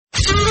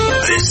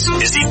This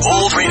is the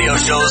Old Radio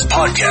Show's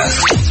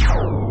podcast.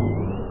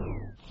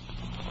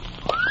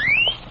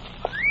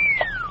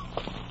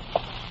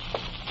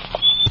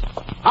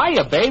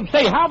 Hiya, babe.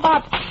 Say, how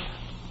about...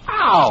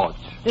 Ouch!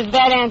 Does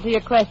that answer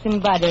your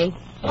question, buddy?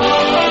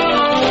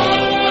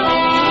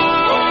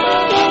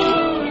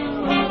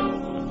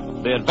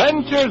 The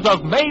Adventures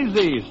of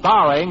Maisie,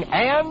 starring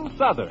Ann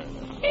Sothern.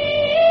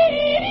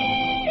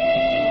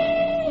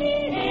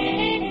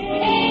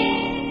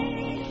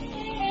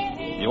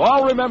 You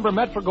all remember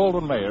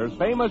Metro-Goldwyn-Mayer's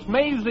famous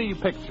Maisie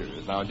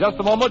pictures. Now, in just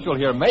a moment, you'll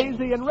hear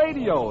Maisie in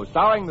radio,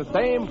 starring the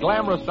same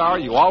glamorous star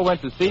you all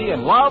went to see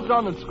and loved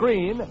on the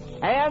screen,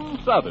 Ann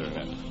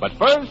Sothern. But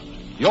first,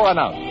 your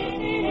announcer.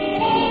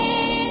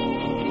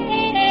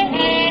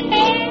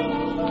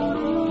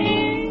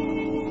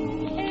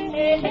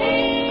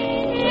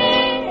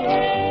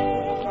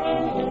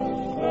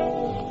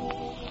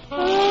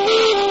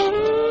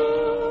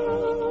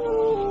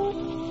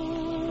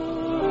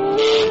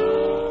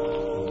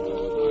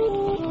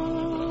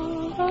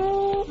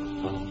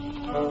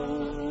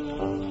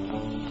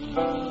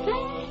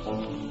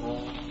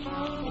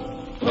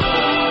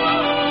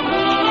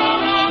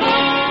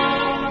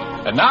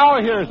 And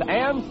now here's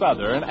Ann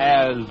Sothern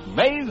as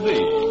Maisie.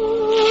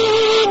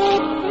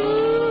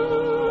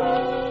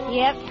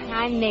 Yep,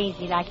 I'm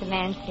Maisie, like the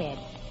man said.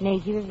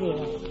 Maisie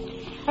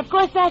Revere. Of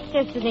course, that's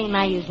just the name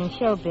I use in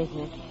show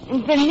business.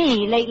 And for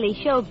me, lately,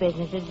 show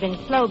business has been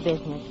slow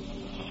business.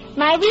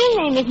 My real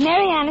name is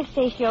Mary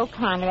Anastasia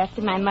O'Connor,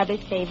 after my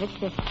mother's favorite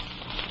sister.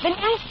 The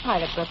nice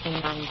part of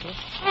Brooklyn, mind you.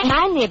 In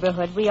my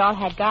neighborhood, we all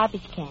had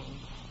garbage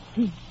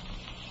cans.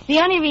 The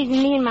only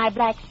reason me and my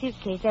black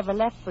suitcase ever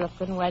left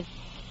Brooklyn was...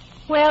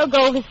 well,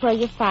 gold is where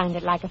you find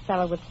it, like a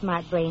fellow with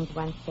smart brains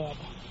once said.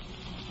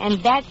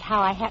 And that's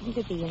how I happen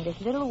to be in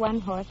this little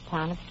one-horse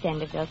town of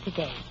Stenderville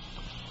today.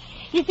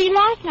 You see,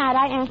 last night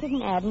I answered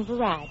an ad in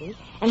Variety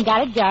and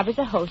got a job as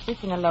a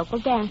hostess in a local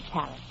dance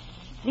palace.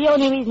 The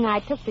only reason I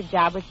took the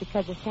job was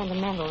because of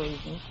sentimental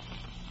reasons.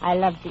 I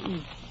love to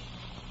eat.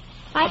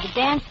 I had to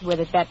dance with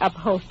at that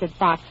upholstered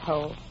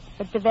foxhole.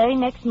 But the very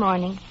next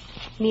morning,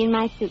 me and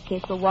my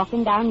suitcase were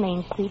walking down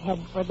Main Street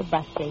heading for the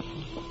bus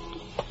station.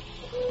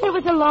 It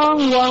was a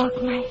long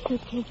walk. My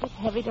suitcase was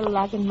heavy to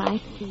lug and my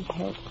feet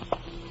hurt.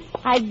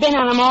 I'd been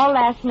on them all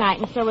last night,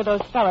 and so were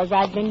those fellows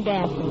I'd been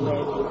dancing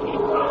with.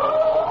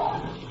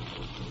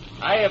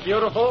 Hiya,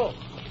 beautiful.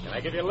 Can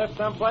I give you a lift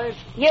someplace?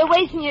 You're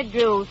wasting your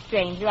drool,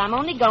 stranger. I'm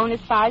only going as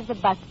far as the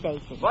bus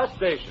station. Bus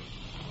station?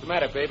 What's the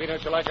matter, baby?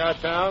 Don't you like our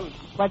town?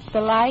 What's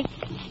the like?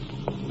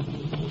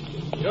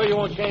 Sure you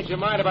won't change your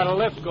mind about a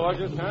lift,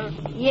 gorgeous, huh?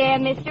 Yeah,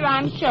 mister,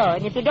 I'm sure.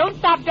 And if you don't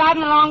stop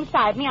driving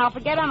alongside me, I'll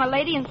forget I'm a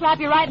lady and slap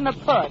you right in the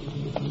puss.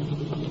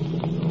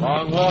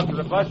 Long walk to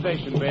the bus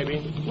station,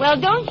 baby. Well,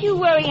 don't you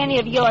worry any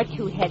of your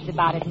two heads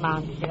about it,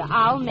 monster.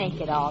 I'll make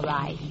it all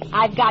right.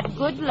 I've got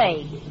good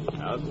legs.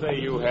 I'll say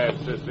you have,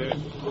 sister.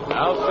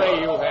 I'll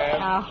say you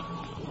have. Oh.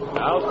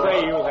 I'll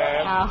say you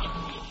have. Oh.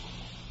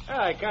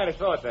 I kind of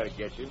thought that'd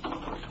get you.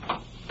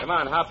 Come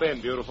on, hop in,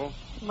 beautiful.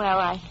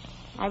 Well,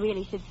 I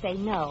really should say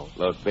no.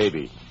 Look,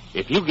 baby,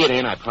 if you get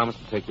in, I promise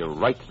to take you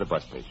right to the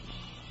bus station.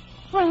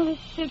 Well, this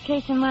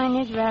suitcase of mine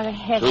is rather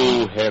heavy.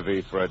 Too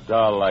heavy for a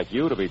doll like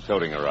you to be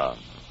toting around.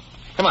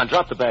 Come on,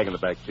 drop the bag in the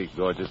back seat,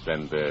 gorgeous,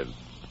 and,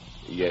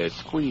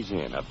 squeeze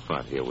in up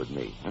front here with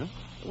me, huh?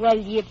 Well,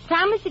 you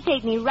promised to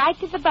take me right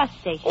to the bus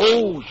station.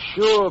 Oh,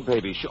 sure,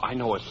 baby, sure. I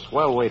know a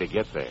swell way to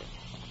get there.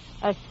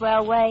 A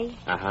swell way?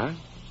 Uh-huh.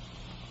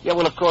 Yeah,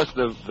 well, of course,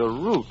 the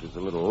route is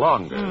a little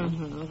longer.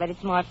 Mm-hmm, but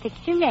it's more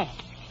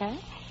picturesque, huh?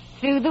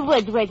 Through the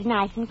woods where it's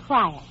nice and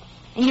quiet.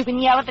 And you can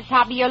yell at the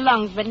top of your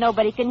lungs, but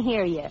nobody can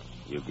hear you.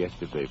 You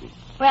guessed it, baby.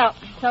 Well,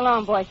 so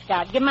long, Boy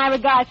Scout. Give my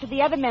regards to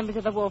the other members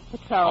of the Wolf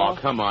Patrol. Oh,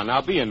 come on.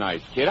 Now, be a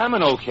nice kid. I'm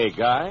an okay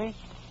guy.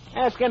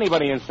 Ask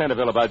anybody in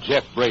Centerville about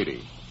Jeff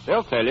Brady.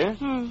 They'll tell you.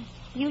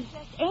 You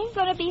just ain't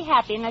going to be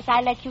happy unless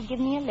I let you give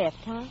me a lift,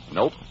 huh?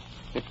 Nope.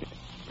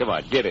 Come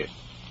on, get in.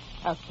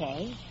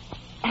 Okay.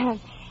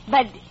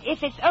 But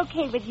if it's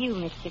okay with you,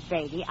 Mr.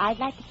 Brady, I'd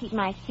like to keep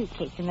my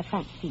suitcase in the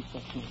front seat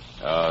with me.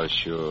 Oh,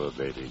 sure,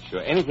 baby.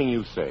 Sure. Anything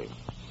you say.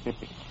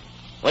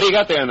 What do you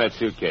got there in that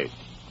suitcase?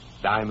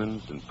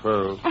 Diamonds and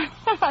pearls?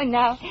 Oh,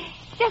 no.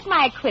 Just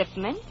my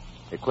equipment.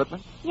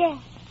 Equipment? Yeah.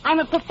 I'm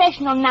a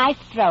professional knife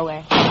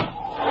thrower.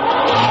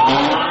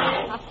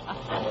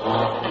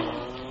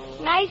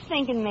 Nice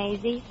thinking,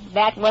 Maisie.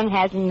 That one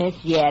hasn't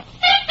missed yet.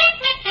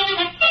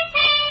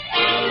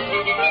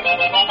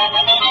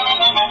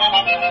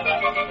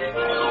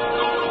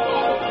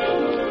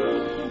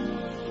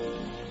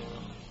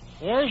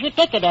 Here's your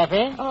ticket,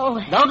 Effie. Oh.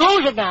 Don't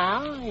lose it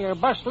now. Your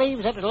bus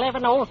leaves at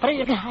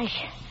 11:03.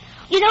 Gosh.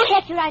 You know,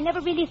 Hector, I never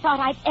really thought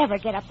I'd ever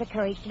get up the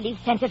courage to leave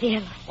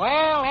Centerville.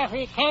 Well,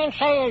 Effie, can't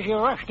say as you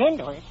rushed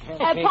into it.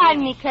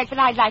 Pardon me, Kirk, but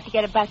I'd like to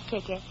get a bus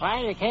ticket.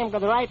 Well, you came to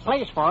the right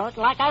place for it.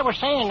 Like I was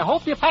saying, I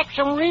hope you packed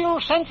some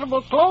real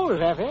sensible clothes,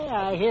 Effie.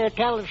 I hear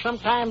tell it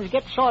sometimes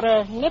gets sort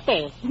of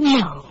nippy.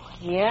 No.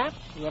 Yeah,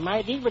 you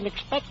might even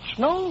expect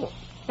snow.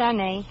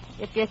 Sonny,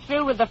 if you're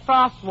through with the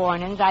frost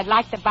warnings, I'd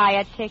like to buy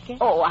a ticket.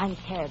 Oh, I'm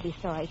terribly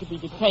sorry to be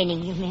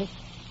detaining you, miss.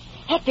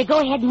 Hector, go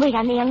ahead and wait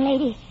on the young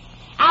lady.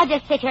 I'll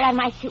just sit here on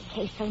my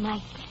suitcase till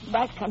my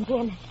bus comes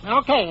in.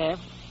 Okay, Eb.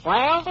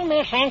 Well,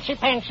 Miss Fancy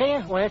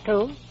Pansy, where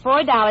to?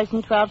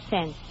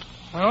 $4.12.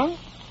 Huh?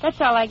 That's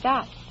all I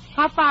got.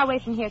 How far away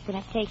from here can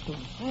it take me?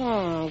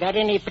 Got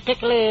any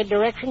particular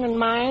direction in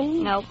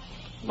mind? Nope.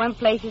 One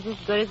place is as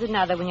good as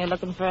another when you're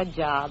looking for a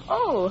job.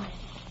 Oh,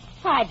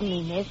 pardon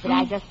me, miss, but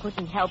I just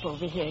couldn't help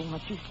overhearing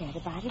what you said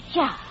about a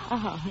job.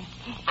 Oh.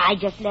 I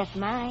just left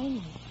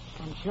mine.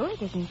 I'm sure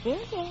it isn't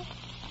filled yet.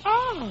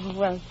 Oh,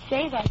 well,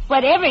 say that.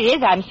 Whatever it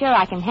is, I'm sure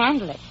I can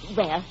handle it.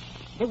 Well,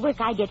 the work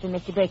I did for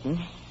Mr. Burton,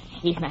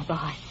 he's my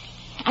boss.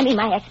 I mean,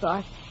 my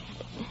ex-boss.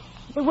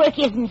 The work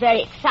isn't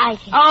very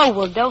exciting. Oh,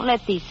 well, don't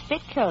let these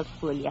spit curls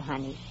fool you,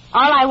 honey.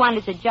 All I want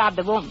is a job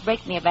that won't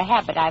break me of a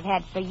habit I've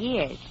had for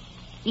years.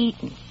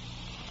 Eating.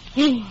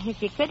 Gee,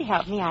 if you could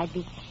help me, I'd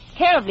be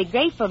terribly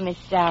grateful, Miss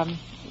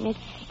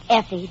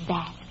Effie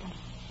Bascom.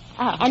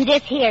 Oh. And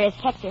this here is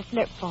Hector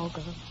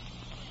Flirtfogel.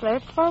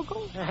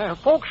 Flirtfogel?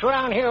 Folks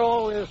around here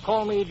always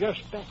call me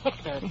just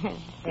Hector.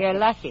 You're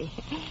lucky.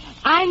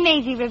 I'm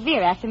Maisie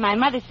Revere, after my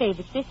mother's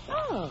favorite sister.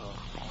 Oh,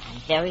 well,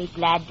 I'm very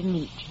glad to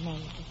meet you,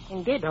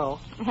 Maisie. Ditto.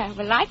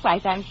 Well,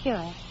 likewise, I'm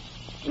sure.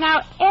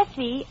 Now,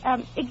 Effie,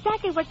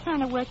 exactly what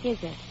kind of work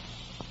is it?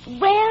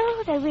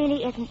 Well, there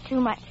really isn't too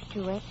much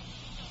to it.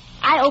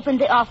 I opened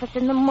the office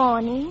in the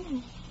morning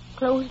and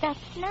closed up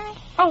at night.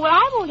 Oh, well,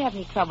 I won't have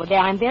any trouble there.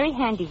 I'm very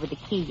handy with the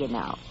key, you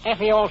know.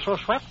 Effie also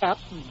swept up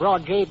and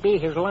brought J.B.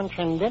 his lunch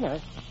and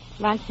dinner.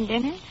 Lunch and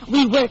dinner?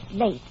 We worked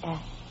late a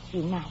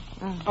few nights.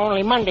 Oh.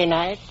 Only Monday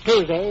night,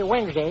 Tuesday,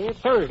 Wednesday,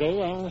 Thursday,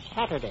 and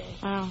Saturday.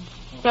 Oh.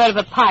 Sort of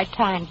a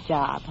part-time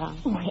job, huh?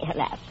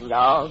 Well, after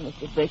all,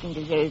 Mr. Burton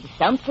deserves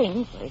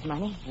something for his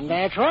money.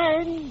 That's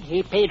right.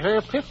 He paid her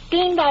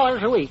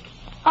 $15 a week.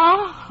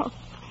 Oh.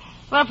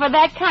 Well, for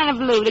that kind of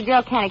loot, a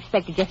girl can't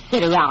expect to just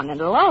sit around and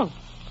alone.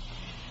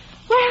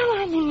 Well,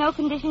 I'm in no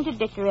condition to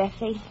dicker,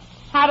 Effie.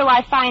 How do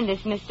I find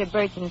this Mr.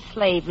 Burton's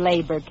slave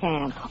labor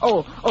camp?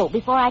 Oh,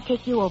 before I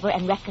take you over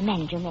and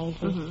recommend you,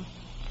 Maisie,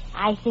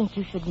 I think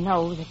you should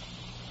know that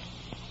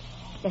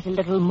there's a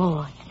little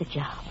more to the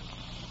job.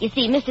 You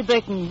see, Mr.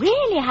 Burton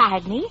really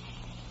hired me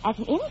as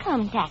an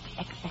income tax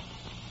expert.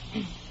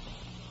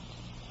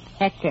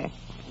 Hector.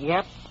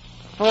 Yep.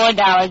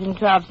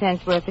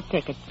 $4.12 worth of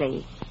tickets,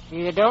 please.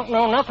 You don't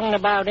know nothing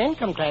about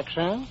income tax,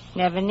 huh?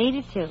 Never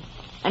needed to.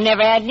 I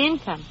never had an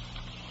income.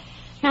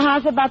 Now,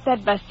 how's about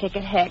that bus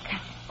ticket, Heck?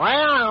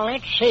 Well,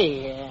 let's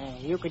see.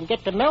 You can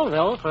get to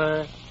Millville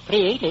for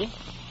 $3.80.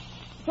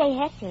 Say,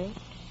 Hector,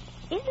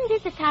 isn't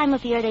this the time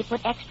of year they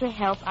put extra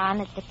help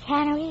on at the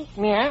cannery?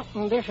 Yeah,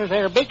 this is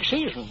their big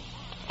season.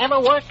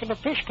 Ever work at a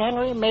fish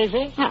cannery,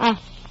 Maisie?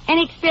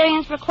 Any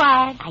experience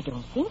required? I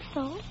don't think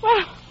so.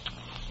 Well,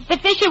 if the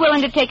fish are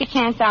willing to take a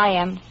chance, I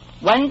am.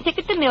 One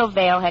ticket to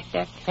Millvale,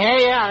 Hector. Here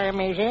you are,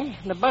 Maisie.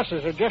 The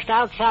buses are just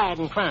outside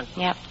in front.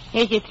 Yep.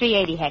 Here's your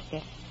 $3.80,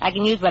 Hector. I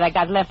can use what I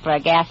got left for a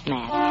gas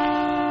mask.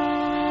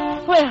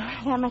 Well,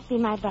 that must be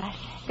my bus.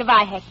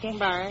 Goodbye, Hector.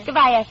 Bye.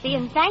 Goodbye, Effie,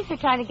 and thanks for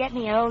trying to get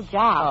me an old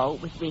job. Oh,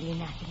 it was really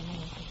nothing,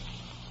 Maisie.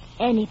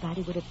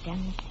 Anybody would have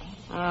done the same.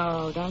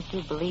 Oh, don't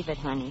you believe it,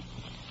 honey.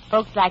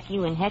 Folks like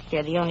you and Hector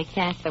are the only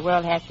chance the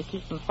world has to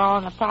keep from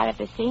falling apart at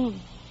the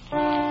seams. Okay,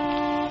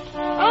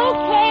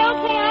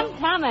 I'm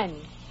coming.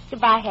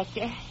 Goodbye,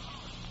 Hector.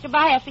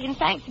 Goodbye, Effie, and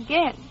thanks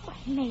again. Why,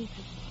 Maisie.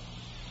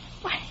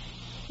 Why,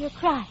 you're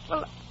crying.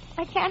 Well,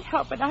 I can't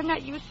help it. I'm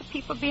not used to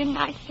people being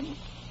nice to me.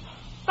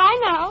 Bye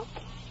now.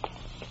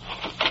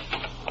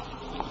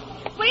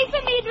 Wait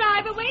for me,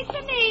 driver. Wait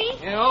for me.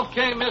 Yeah,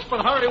 okay, miss,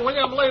 but hurry, will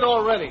you? I'm late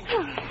already.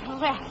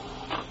 Well,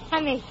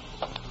 honey.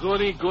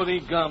 Goody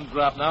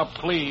gumdrop. Now,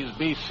 please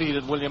be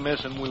seated, will you,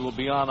 miss, and we will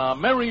be on our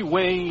merry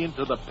way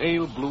into the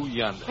pale blue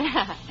yonder.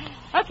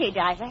 Okay,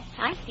 driver.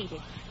 I'm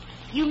seated.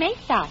 You may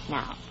start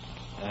now.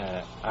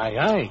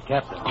 Aye,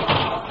 Captain.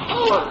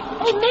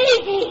 Oh,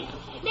 Maisie!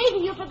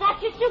 Maisie, you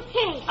forgot your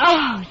suitcase.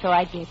 Oh, so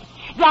I did.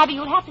 Driver,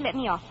 you'll have to let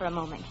me off for a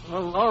moment.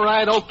 Well, all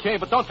right, okay,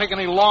 but don't take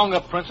any longer,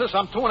 Princess.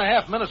 I'm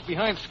 2.5 minutes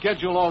behind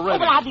schedule already. Oh,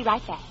 well, I'll be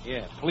right back.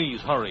 Yeah,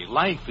 please hurry.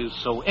 Life is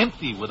so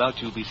empty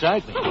without you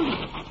beside me.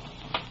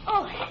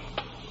 Oh,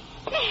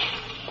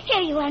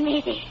 here you are,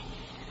 Maisie.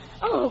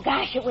 Oh,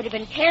 gosh, it would have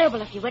been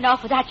terrible if you went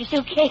off without your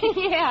suitcase.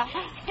 Yeah.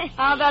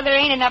 Although there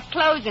ain't enough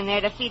clothes in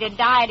there to feed a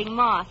dieting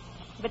moth.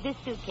 But this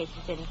suitcase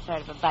has been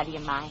sort of a buddy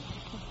of mine.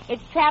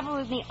 It's traveled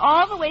with me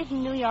all the way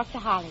from New York to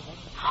Hollywood.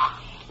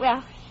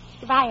 Well,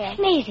 goodbye, Ed.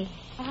 Maisie.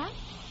 Uh-huh.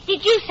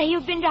 Did you say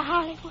you've been to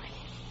Hollywood?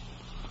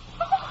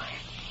 Oh,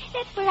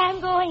 that's where I'm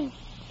going.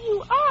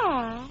 You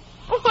are?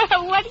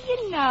 Well, what do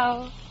you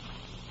know?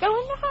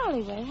 Going to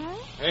Hollywood, huh?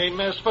 Hey,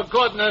 miss, for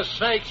goodness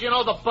sakes, you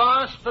know the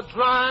bus, the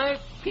drive,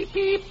 peep,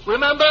 peep,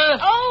 remember?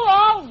 Oh,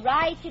 all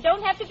right. You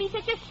don't have to be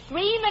such a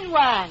screaming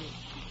one.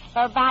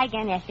 Well, bye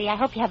again, Effie. I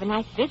hope you have a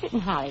nice visit in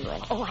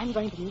Hollywood. Oh, I'm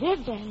going to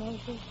live there,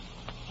 Maisie.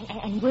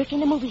 And work in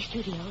the movie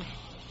studios.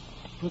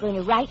 I'm going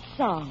to write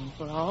songs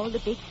for all the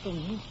big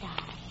singing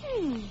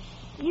stars.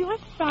 You a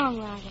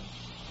songwriter.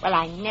 Well,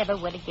 I never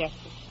would have guessed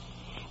it.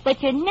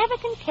 But you never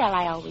can tell,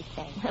 I always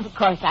say. Of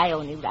course, I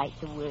only write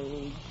the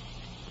words.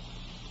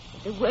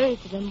 But the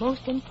words are the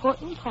most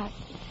important part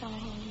of the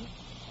song.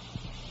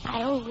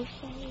 I always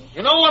say.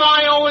 You know what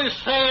I always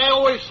say? I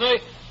always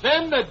say,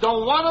 them that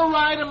don't want to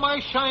ride in my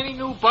shiny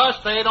new bus,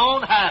 they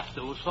don't have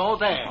to, so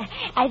there.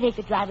 I think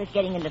the driver's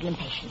getting a little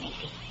impatient,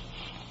 Maisie.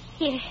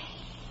 Here,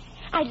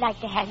 I'd like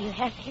to have you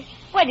have this.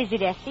 What is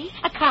it, Effie?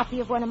 A copy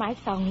of one of my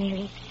song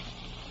lyrics.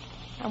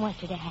 I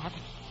want you to have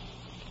it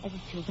as a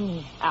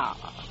souvenir. Oh.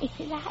 If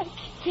you like.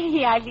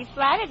 Gee, I'd be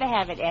flattered to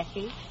have it,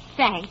 Effie.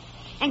 Thanks.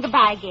 And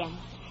goodbye again.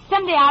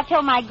 Someday I'll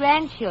tell my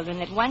grandchildren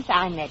that once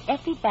I met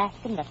Effie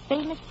Bascom, the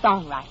famous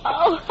songwriter.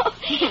 Oh.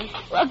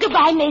 Well,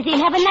 goodbye, Maisie,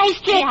 and have a nice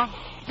trip. Yeah.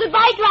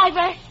 Goodbye,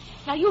 driver.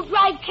 Now, you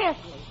drive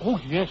carefully. Oh,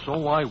 yes,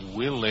 I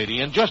will,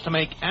 lady. And just to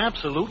make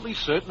absolutely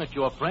certain that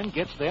your friend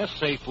gets there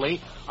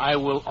safely, I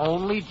will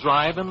only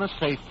drive in the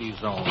safety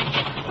zone.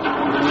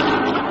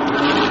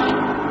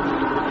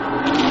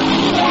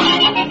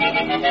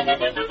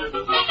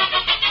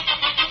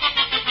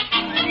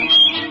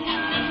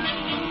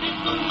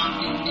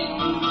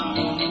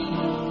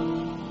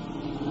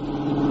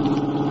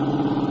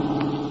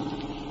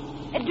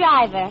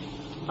 Driver.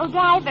 Oh,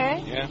 driver.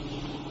 Yeah?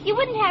 You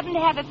wouldn't happen to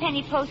have a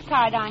penny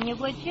postcard on you,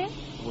 would you?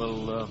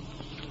 Well,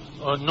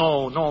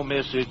 no,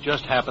 miss. It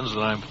just happens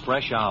that I'm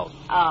fresh out.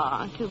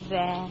 Oh, too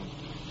bad.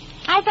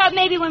 I thought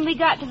maybe when we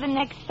got to the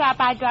next stop,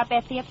 I'd drop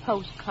Effie a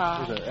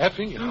postcard.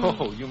 Effie?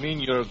 Oh, you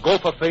mean your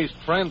gopher-faced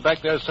friend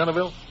back there at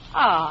Centerville?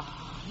 Oh,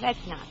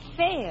 that's not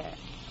fair.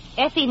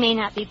 Effie may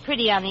not be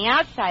pretty on the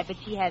outside, but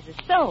she has a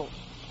soul.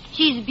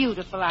 She's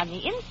beautiful on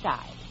the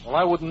inside. Well,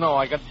 I wouldn't know.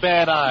 I got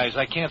bad eyes.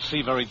 I can't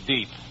see very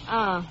deep.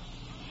 Oh.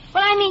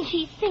 Well, I mean,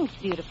 she thinks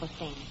beautiful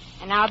things.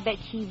 And I'll bet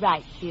she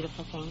writes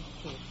beautiful things,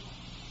 too.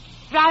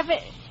 Driver,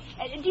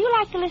 do you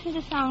like to listen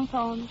to song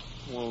poems?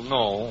 Well,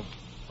 no.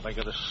 But I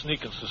got a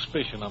sneaking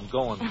suspicion I'm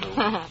going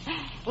to.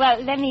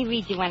 Well, let me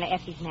read you one of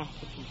Effie's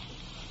masterpieces.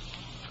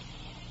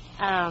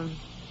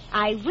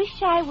 I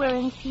wish I were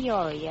in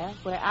Peoria,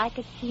 where I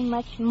could see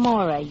much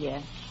more of you.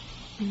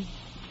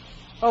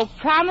 Oh,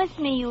 promise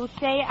me you'll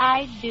say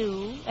I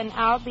do, and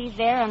I'll be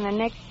there on the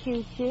next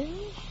choo-choo.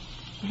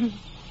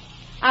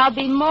 I'll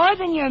be more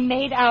than your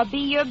maid, I'll be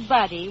your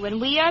buddy when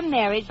we are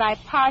married by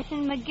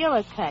Parson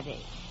McGillicuddy.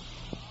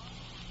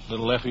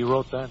 Little Effie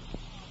wrote that?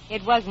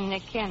 It wasn't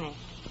Nick Kenneth.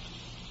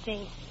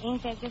 Say,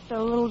 ain't that just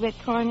a little bit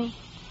corny?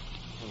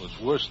 Well, it's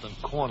worse than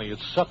corny.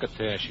 It's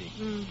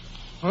succotashy.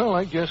 Well,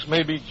 I guess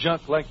maybe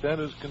junk like that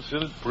is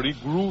considered pretty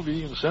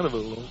groovy in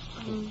Centerville,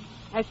 though.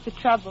 That's the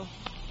trouble.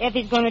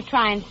 Effie's going to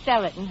try and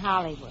sell it in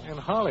Hollywood. In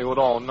Hollywood?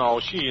 Oh, no,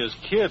 she is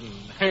kidding.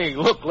 Hey,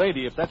 look,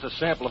 lady, if that's a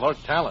sample of her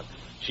talent,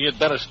 she had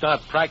better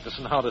start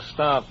practicing how to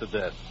starve to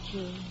death.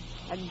 Gee,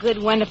 a good,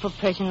 wonderful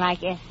person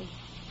like Effie.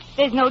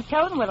 There's no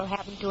telling what'll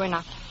happen to her in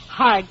a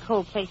hard,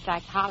 cold place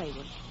like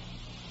Hollywood.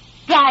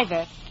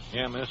 Driver.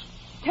 Yeah, miss?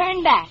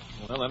 Turn back.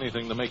 Well,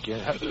 anything to make you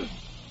happy.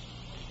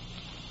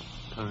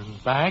 Turn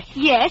back?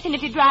 Yes, and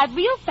if you drive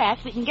real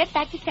fast, we can get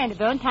back to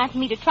Centerville in time for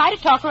me to try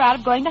to talk her out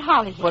of going to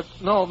Hollywood. But,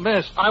 no,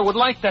 miss, I would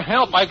like to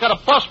help. I got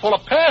a bus full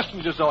of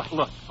passengers. Oh,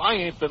 look, I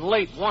ain't been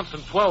late once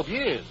in 12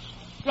 years.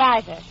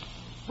 Driver,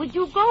 would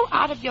you go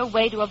out of your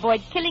way to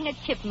avoid killing a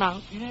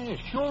chipmunk? Yeah,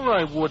 sure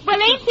I would.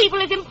 Well, ain't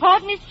people as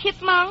important as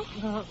chipmunks?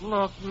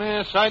 Look,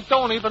 miss, I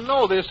don't even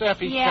know this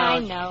Effie Yeah, I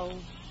know.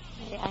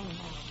 I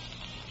know.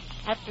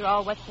 After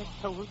all, what's a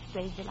soul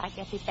stranger like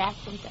Effie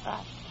Bascom to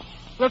us?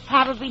 We'll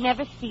probably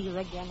never see her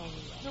again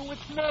anyway. No,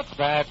 it's not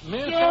that,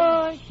 miss.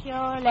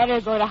 Sure. Let her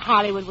go to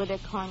Hollywood with her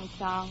corny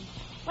songs.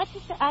 What's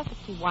it to us if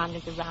she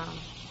wanders around,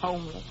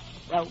 homeless,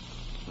 broke,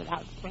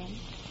 without friends?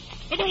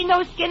 It ain't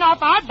no skin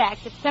off our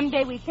backs if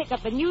someday we pick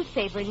up a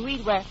newspaper and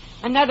read where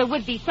another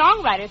would-be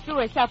songwriter threw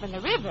herself in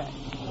the river.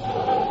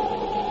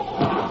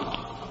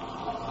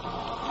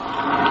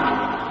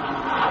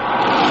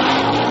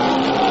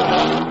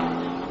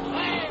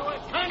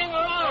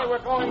 We're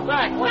going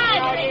back. What's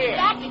the idea?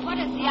 Exactly. What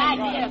is the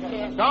idea,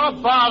 Bill?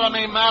 Don't bother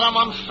me, madam.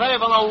 I'm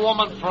saving a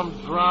woman from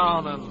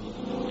drowning.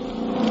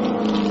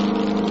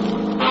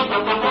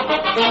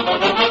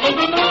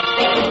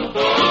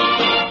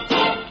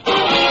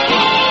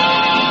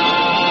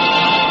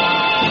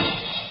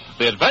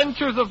 The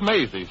Adventures of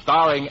Maisie,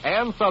 starring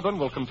Ann Sothern,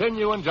 will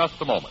continue in just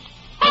a moment.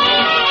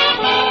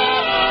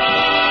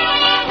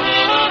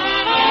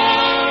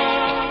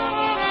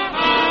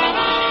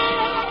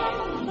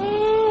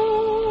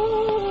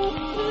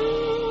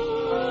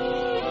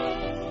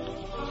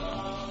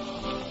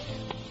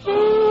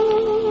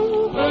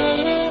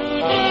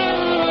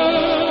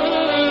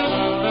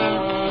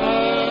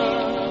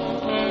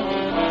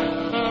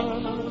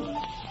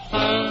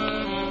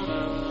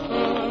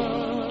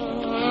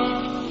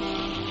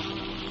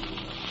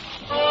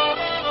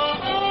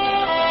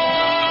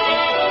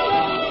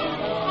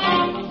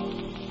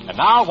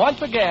 Now,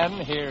 once again,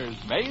 here's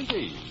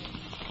Maisie.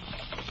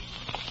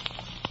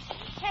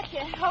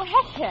 Hector. Oh,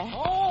 Hector.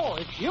 Oh,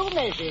 it's you,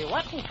 Maisie.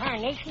 What in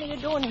tarnation are you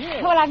doing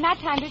here? Well, I've not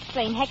time to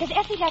explain, Hector.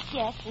 Has Effie left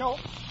yet? No.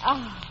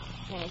 Oh,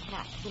 when it's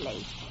not too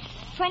late.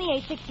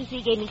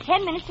 2863 gave me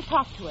 10 minutes to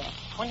talk to her.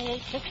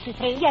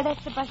 2863? Yeah,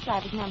 that's the bus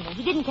driver's number.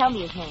 He didn't tell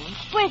me his name.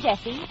 Where's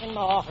Effie? In the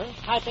office,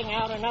 typing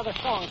out another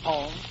song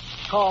poem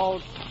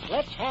called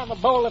Let's Have a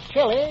Bowl of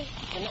Chili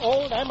in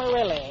Old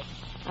Amarillo.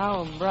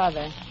 Oh,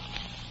 brother.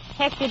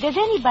 Hector, does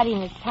anybody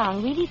in this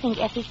town really think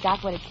Effie's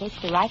got what it takes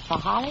to write for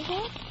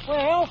Hollywood?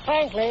 Well,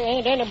 frankly,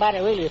 ain't anybody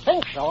really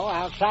think so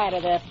outside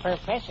of that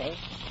professor.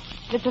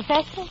 The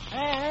professor?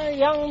 A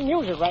young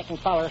music writing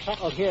feller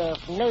settled here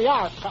from New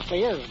York a couple of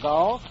years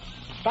ago.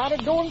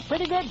 Started doing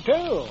pretty good,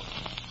 too.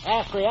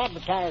 After he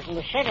advertised in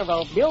the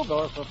Centerville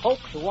Bugle for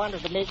folks who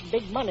wanted to make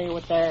big money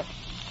with their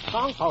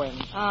song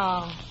poems.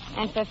 Oh,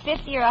 and for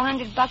 $50 or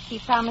 $100 he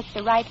promised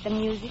to write the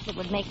music that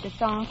would make the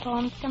song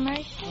poems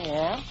commercial?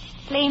 Yeah.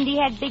 Claimed he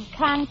had big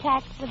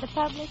contacts with the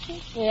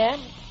publishers? Yeah.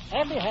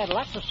 Abby had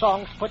lots of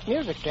songs put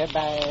music to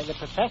by the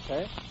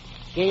professor.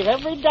 Gave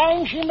every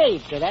dime she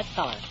made to that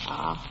feller.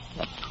 Oh,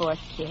 the poor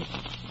kid.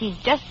 He's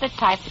just the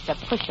type that's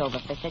a pushover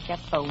for such a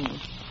phony.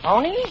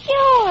 Phony?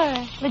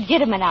 Sure.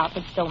 Legitimate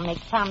outfits don't make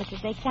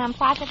promises they can't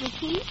possibly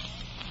keep.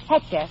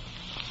 Hector,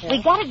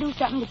 we got to do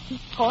something to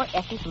keep poor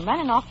Effie from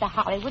running off to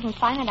Hollywood and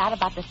finding out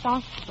about the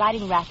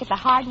song-writing racket the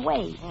hard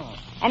way.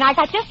 And I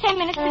got just 10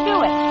 minutes to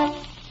do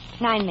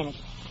it. 9 minutes.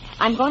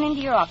 I'm going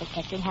into your office,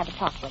 Hector, and have a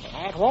talk with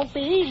her. It won't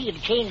be easy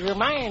to change her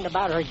mind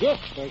about her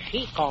gift, as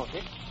she calls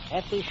it.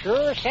 Effie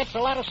sure sets a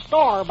lot of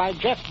store by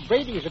Jeff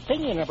Brady's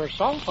opinion of her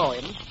song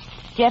poems.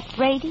 Jeff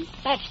Brady?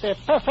 That's the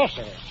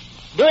professor.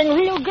 Doing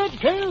real good,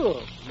 too.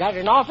 Got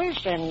an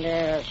office and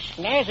a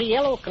snazzy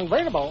yellow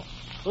convertible.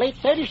 Late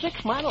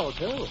 36 model,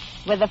 too.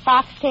 With a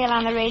foxtail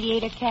on the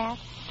radiator cap?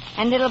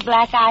 And little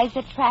black eyes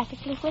that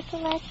practically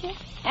whistle at you?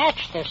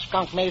 That's the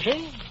skunk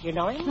Maisie. You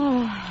know him?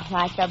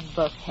 Like a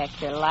book,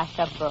 Hector, like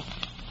a book.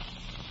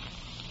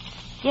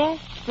 Jeff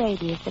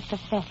Brady is the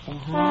professor,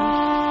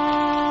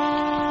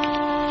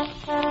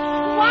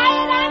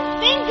 Quiet, I'm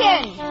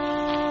thinking.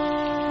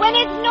 When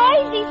it's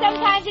noisy,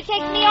 sometimes it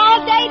takes me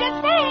all day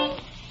to think.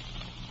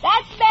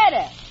 That's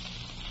better.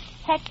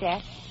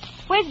 Hector,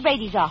 where's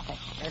Brady's office?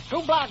 There's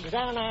 2 blocks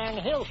down on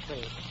Hill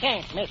Street.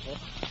 Can't miss it.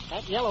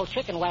 That yellow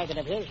chicken wagon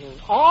of his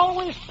is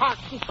always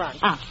parked in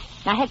front. Now,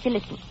 Hector,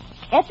 listen.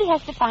 Effie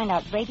has to find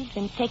out Brady's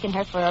been taking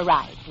her for a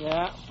ride.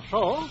 Yeah,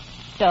 so?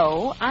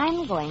 So,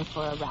 I'm going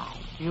for a ride.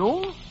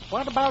 You?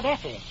 What about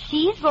Effie?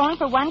 She's going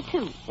for one,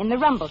 too, in the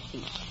rumble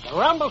seat. The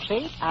rumble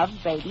seat? Of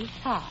Brady's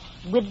car.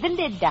 With the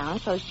lid down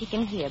so she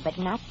can hear, but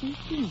not be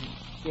seen.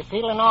 You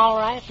feeling all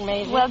right,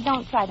 Maisie? Well,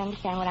 don't try to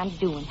understand what I'm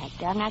doing,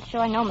 Hector. I'm not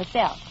sure I know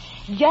myself.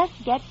 Just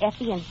get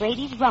Effie in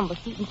Brady's rumble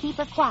seat and keep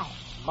her quiet.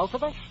 Both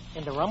of us?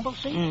 In the rumble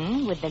seat?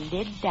 With the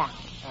lid down.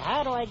 Now,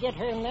 how do I get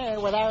her in there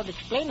without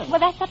explaining? Well,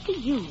 that's up to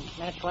you.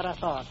 That's what I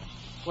thought.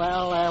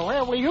 Well,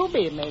 where will you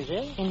be,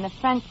 Maisie? In the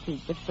front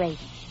seat with Brady.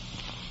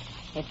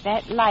 If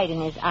that light in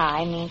his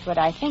eye means what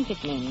I think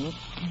it means,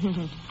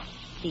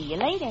 see you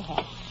later,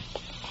 Hector.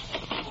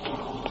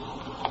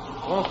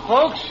 Well,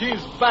 folks,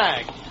 she's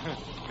back.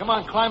 Come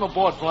on, climb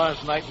aboard,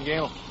 Florence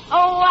Nightingale.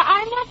 Oh,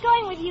 I'm not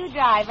going with you,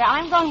 driver.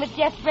 I'm going with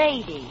Jeff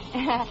Brady.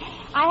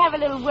 I have a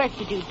little work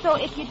to do, so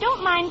if you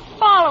don't mind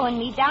following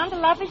me down to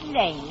Lover's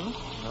Lane.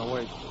 Now,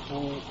 wait.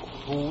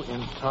 Who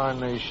in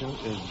tarnation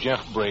is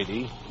Jeff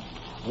Brady?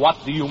 What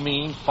do you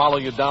mean, follow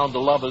you down to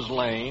Lover's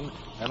Lane?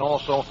 And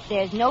also...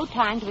 There's no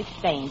time to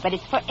explain, but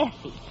it's for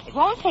Effie. It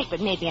won't take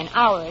but maybe an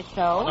hour or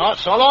so. No,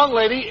 so long,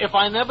 lady. If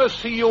I never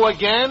see you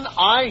again,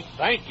 I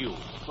thank you.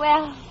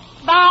 Well,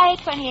 bye,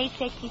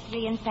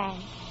 2863, and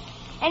thanks.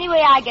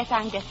 Anyway, I guess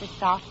I'm just a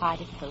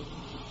soft-hearted fool.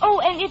 Oh,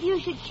 and if you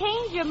should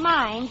change your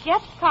mind,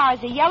 Jeff's car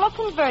is a yellow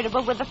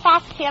convertible with a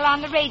foxtail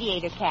on the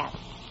radiator cap.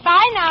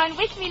 Bye now, and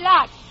wish me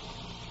luck.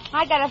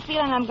 I got a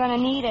feeling I'm going to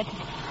need it.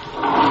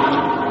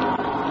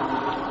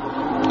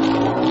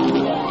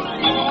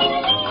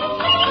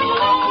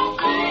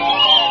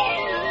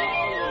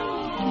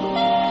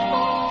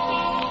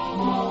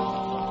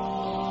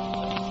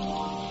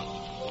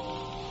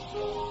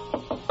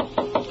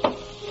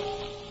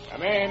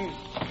 Come in.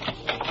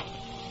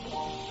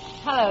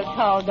 Hello,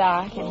 tall,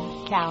 dark,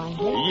 and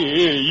talented.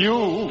 Yeah,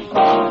 you.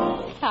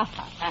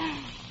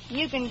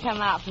 You can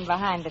come out from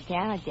behind the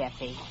piano,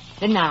 Jeffy.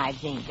 The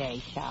knives ain't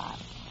very sharp.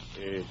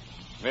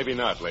 Maybe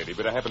not, lady,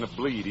 but I happen to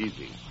bleed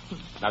easy.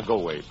 Now go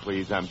away,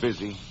 please. I'm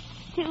busy.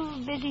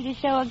 Too busy to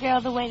show a girl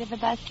the way to the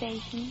bus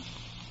station?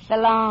 The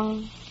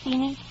long,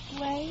 scenic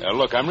way?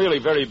 Look, I'm really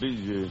very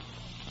busy.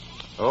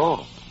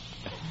 Oh.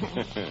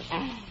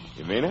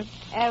 You mean it?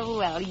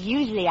 Well,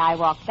 usually I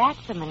walk back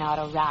from an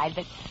auto ride,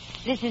 but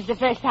this is the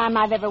first time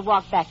I've ever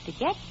walked back to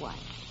get one.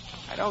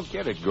 I don't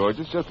get it,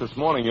 gorgeous. Just this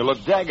morning you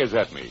looked daggers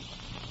at me.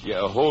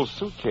 Yeah, a whole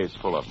suitcase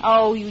full of them.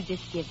 Oh, you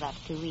just give up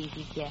too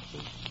easy, Jeffy.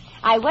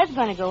 I was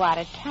going to go out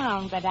of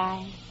town, but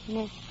I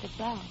missed the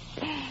bus.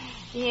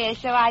 Yeah,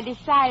 so I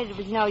decided it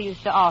was no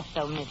use to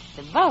also miss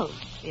the boat,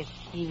 if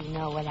you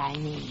know what I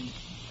mean.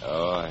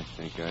 Oh, I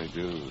think I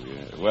do,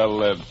 yeah.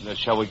 Well,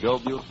 shall we go,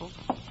 beautiful?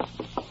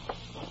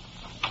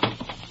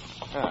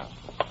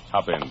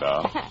 Hop in,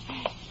 doll.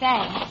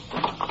 Thanks.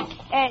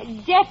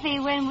 Jeffy,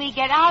 when we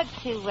get out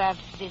to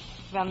this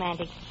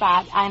romantic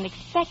spot, I'm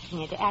expecting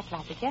you to act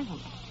like a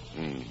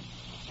gentleman.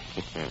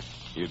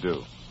 You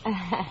do.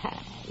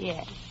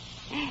 Yes.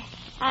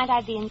 Aren't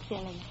I being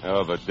silly?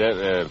 Oh, but,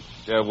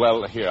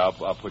 well, here,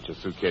 I'll put your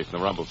suitcase in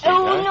the rumble seat.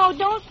 Oh, huh? no,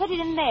 don't put it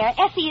in there.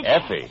 Effie...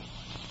 Effie?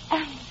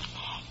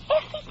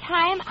 Every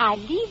time I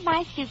leave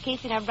my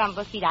suitcase in a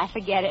rumble seat, I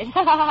forget it.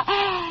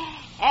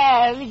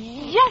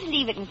 Just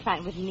leave it in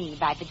front with me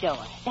by the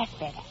door. That's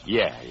better.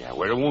 Yeah,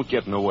 where it won't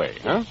get in the way,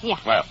 huh? Yeah.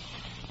 Well,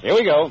 here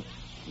we go.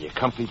 You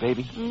comfy,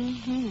 baby?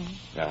 Mm-hmm.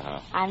 Uh-huh.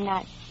 I'm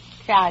not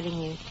crowding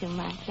you too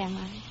much, am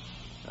I?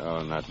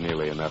 Oh, not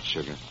nearly enough,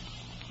 sugar.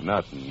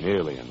 Not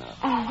nearly enough.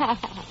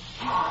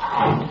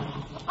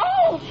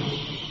 Oh!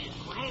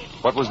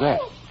 What was that?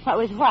 What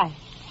was what?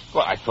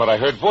 Well, I thought I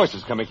heard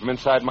voices coming from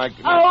inside my...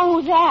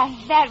 Oh,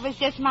 that was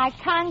just my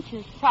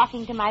conscience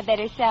talking to my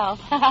better self.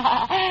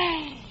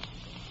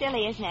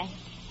 Silly, isn't it?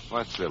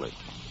 What's silly?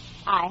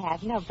 I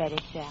have no better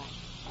self.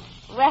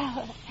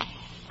 Well,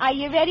 are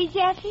you ready,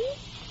 Jeffy?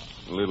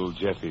 Little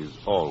Jeffy's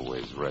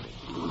always ready.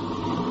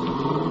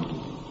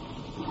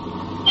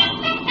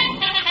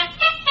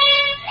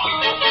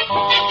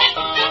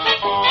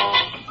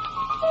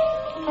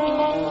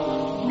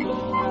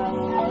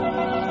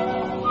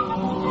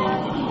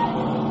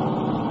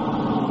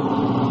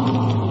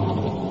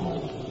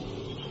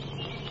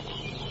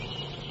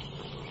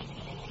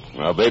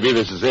 Well, baby,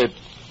 this is it.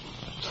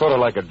 Sort of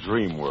like a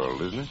dream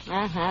world, isn't it?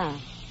 Uh-huh.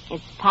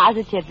 It's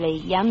positively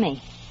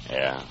yummy.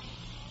 Yeah.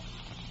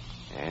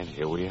 And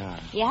here we are.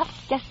 Yep,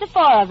 just the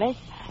four of us.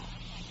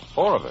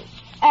 Four of us.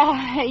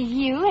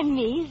 You and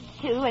me,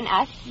 two, and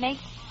us make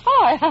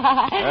four.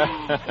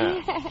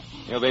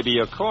 You know, baby,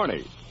 you're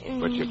corny,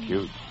 but you're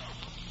cute.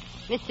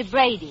 Mr.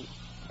 Brady.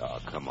 Oh,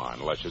 come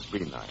on, let's just be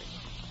nice.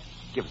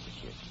 Give us a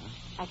kiss,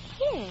 huh? A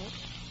kiss?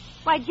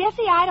 Why,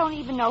 Jeffy, I don't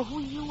even know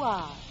who you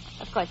are.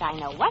 Of course, I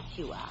know what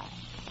you are.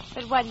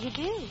 But what do you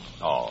do?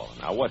 Oh,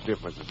 now what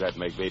difference does that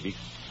make, baby?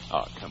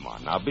 Oh, come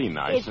on, now be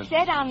nice. It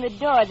said on the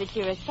door that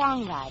you're a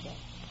songwriter.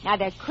 Now,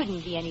 there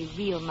couldn't be any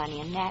real money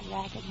in that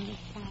racket in this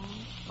town.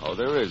 Oh,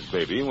 there is,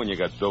 baby. When you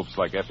got dopes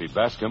like Effie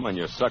Bascom on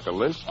your sucker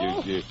list,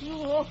 you...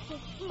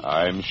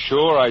 I'm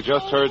sure I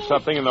just heard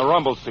something in the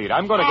rumble seat.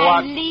 I'm going to go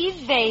out... And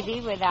leave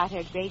Baby without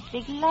her great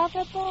big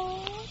lover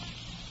ball.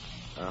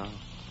 Oh.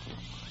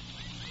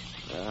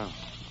 Yeah.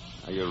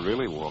 Now you're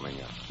really warming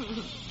up.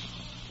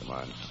 Come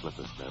on, slip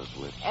us those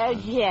lips.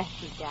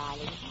 Jeffy,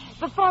 darling.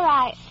 Before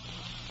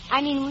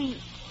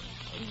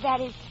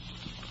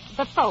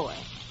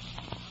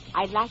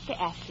I'd like to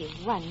ask you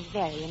one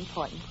very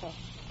important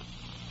question.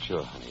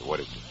 Sure, honey. What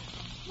is it?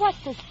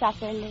 What's a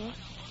sucker list?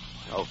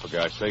 Oh, for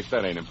God's sake,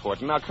 that ain't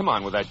important. Now, come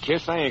on with that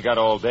kiss. I ain't got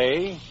all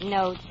day.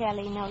 No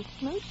telly, no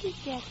smoochy,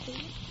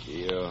 Jeffy.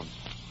 Yeah.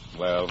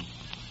 Well,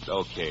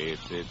 okay.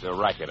 It's a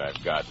racket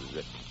I've got.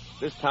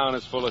 This town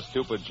is full of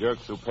stupid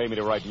jerks who pay me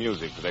to write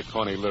music for their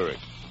corny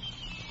lyrics.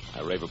 I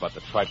rave about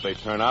the tripe they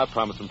turn out,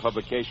 promise them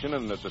publication,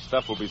 and that the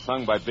stuff will be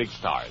sung by big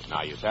stars.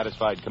 Now, you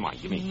satisfied? Come on,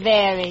 give me a kiss.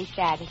 Very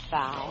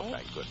satisfied. Oh,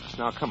 thank goodness.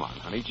 Now, come on,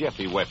 honey.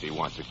 Jeffy Weffy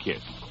wants a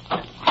kiss.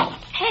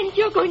 And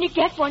you're going to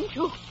get one,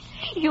 too.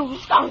 You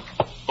skunk.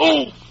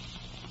 Oh!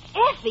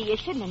 Effie, you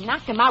shouldn't have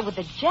knocked him out with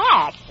a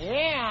jack.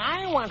 Yeah,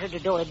 I wanted to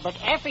do it, but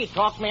Effie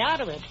talked me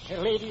out of it.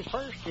 Ladies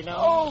first, you know.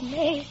 Oh,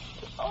 May.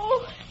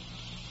 Oh,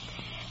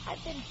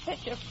 I've been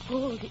such a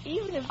fool to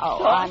even have Oh,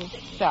 thought. I'm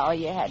sorry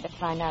you had to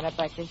find out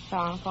about your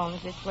song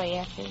poems this way,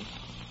 Effie.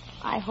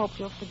 I hope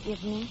you'll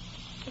forgive me.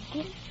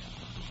 Forgive?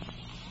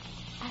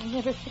 I'll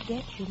never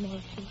forget you,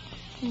 Maisie.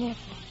 Never.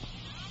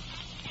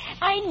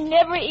 I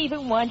never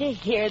even want to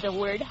hear the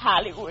word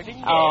Hollywood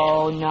again.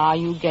 Oh, no,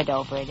 you get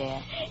over it,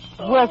 Ed.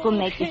 Work will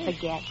make you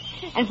forget.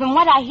 And from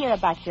what I hear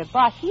about your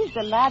boss, he's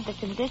the lad that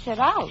can dish it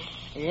out.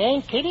 You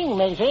ain't kidding,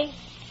 Maisie.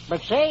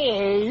 But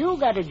say, you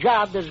got a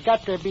job that's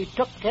got to be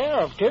took care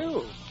of,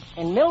 too.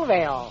 In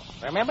Millvale,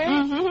 remember?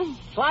 Mm-hmm.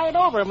 Slide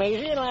over,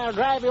 Maisie, and I'll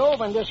drive you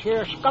over in this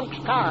here skunk's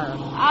car.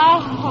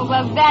 Oh,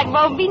 well, that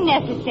won't be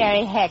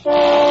necessary, Hector.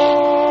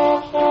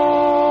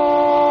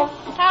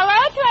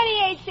 Hello,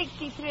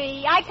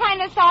 2863. I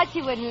kind of thought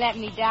you wouldn't let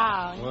me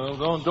down.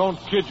 Well, don't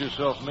kid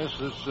yourself, miss.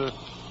 This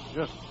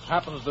just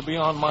happens to be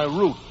on my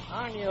route.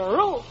 On your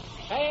route?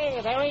 Say,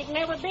 there ain't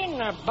never been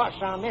a bus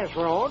on this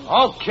road.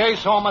 Okay,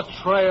 so I'm a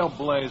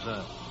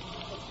trailblazer.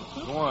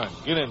 Go on,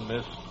 get in,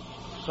 miss.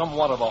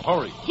 Somewhat of a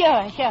hurry.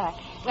 Sure.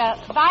 Well,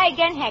 bye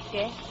again,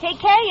 Hector. Take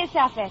care of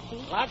yourself,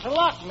 Effie. Lots of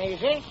luck,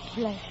 Maisie.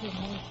 Bless you,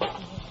 Maisie.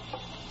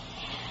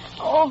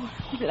 Oh,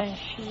 bless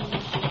you.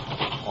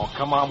 Oh,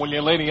 come on, will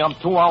you, lady? I'm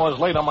 2 hours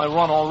late on my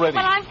run already.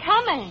 But I'm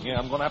coming. Yeah,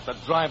 I'm going to have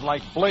to drive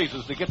like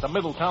blazes to get to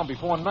Middletown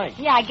before night.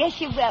 Yeah, I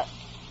guess you will.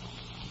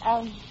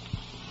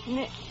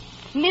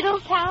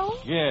 Middletown?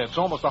 Yeah, it's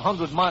almost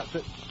 100 miles.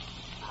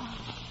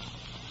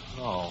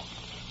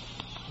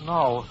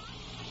 No,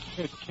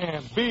 it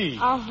can't be.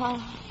 Uh-huh.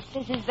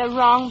 This is the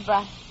wrong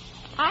bus.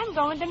 I'm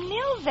going to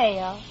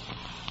Millvale.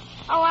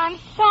 Oh, I'm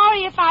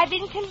sorry if I've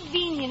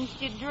inconvenienced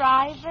you,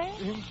 driver.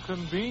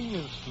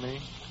 Inconvenienced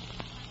me?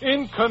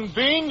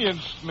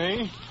 Inconvenienced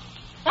me?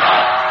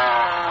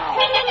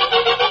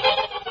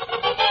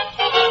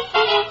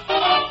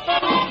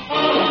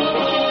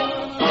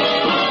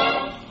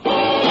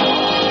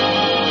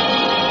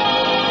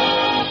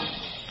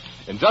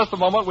 In just a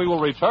moment, we will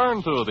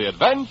return to the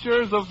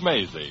Adventures of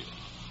Maisie.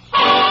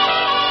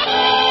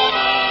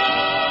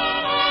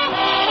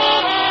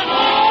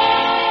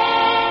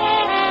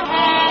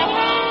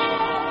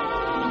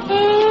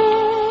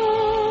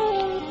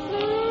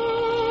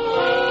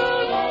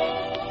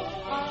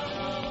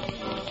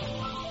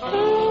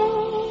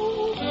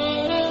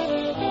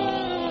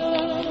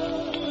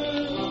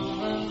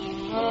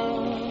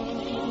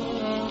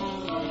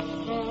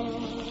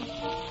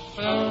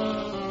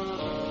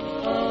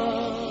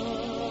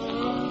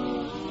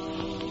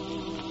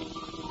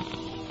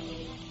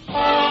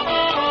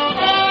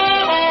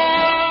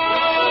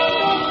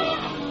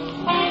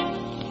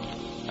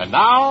 And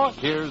now,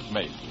 here's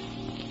Maisie.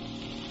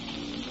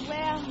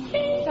 Well,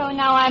 so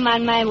now I'm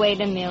on my way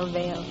to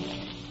Millville.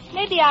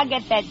 Maybe I'll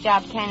get that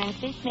job canning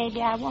fish,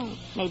 maybe I won't.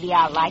 Maybe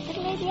I'll like it,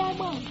 maybe I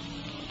won't.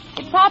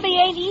 It probably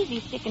ain't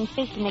easy sticking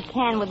fish in a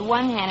can with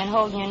one hand and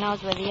holding your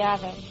nose with the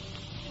other.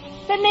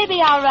 But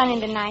maybe I'll run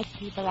into nice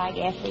people like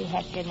Effie,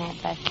 Hector, and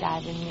that bus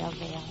driver in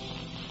Millville.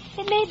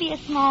 It may be a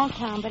small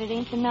town, but it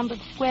ain't the number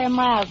of square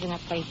miles in a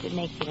place that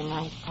makes it a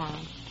nice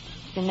town.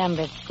 It's the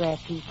number of square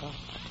people.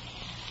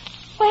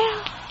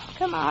 Well,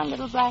 come on,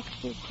 little black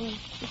suitcase.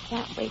 Just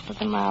can't wait till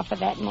tomorrow for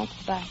that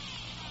next bus.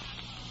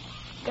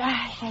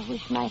 Gosh, I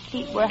wish my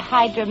feet were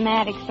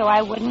hydromatic so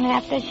I wouldn't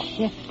have to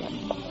shift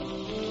them.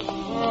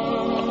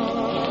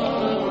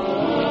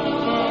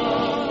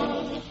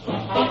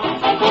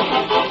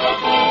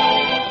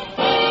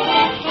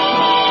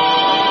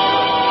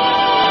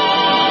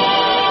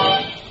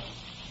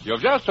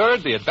 You've just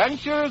heard The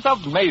Adventures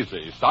of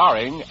Maisie,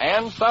 starring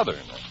Ann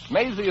Sothern.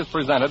 Maisie is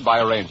presented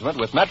by arrangement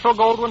with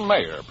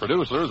Metro-Goldwyn-Mayer,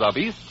 producers of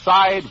East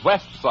Side,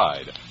 West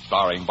Side,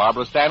 starring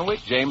Barbara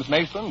Stanwyck, James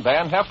Mason,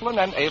 Van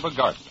Heflin, and Ava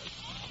Gardner.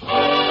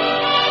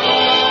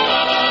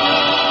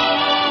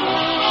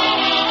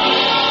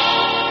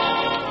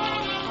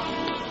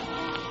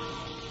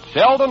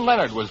 Sheldon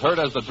Leonard was heard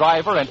as the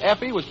driver, and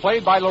Effie was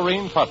played by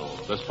Lurene Tuttle.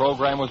 This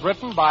program was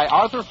written by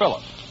Arthur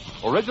Phillips.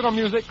 Original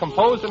music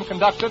composed and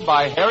conducted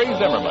by Harry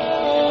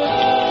Zimmerman.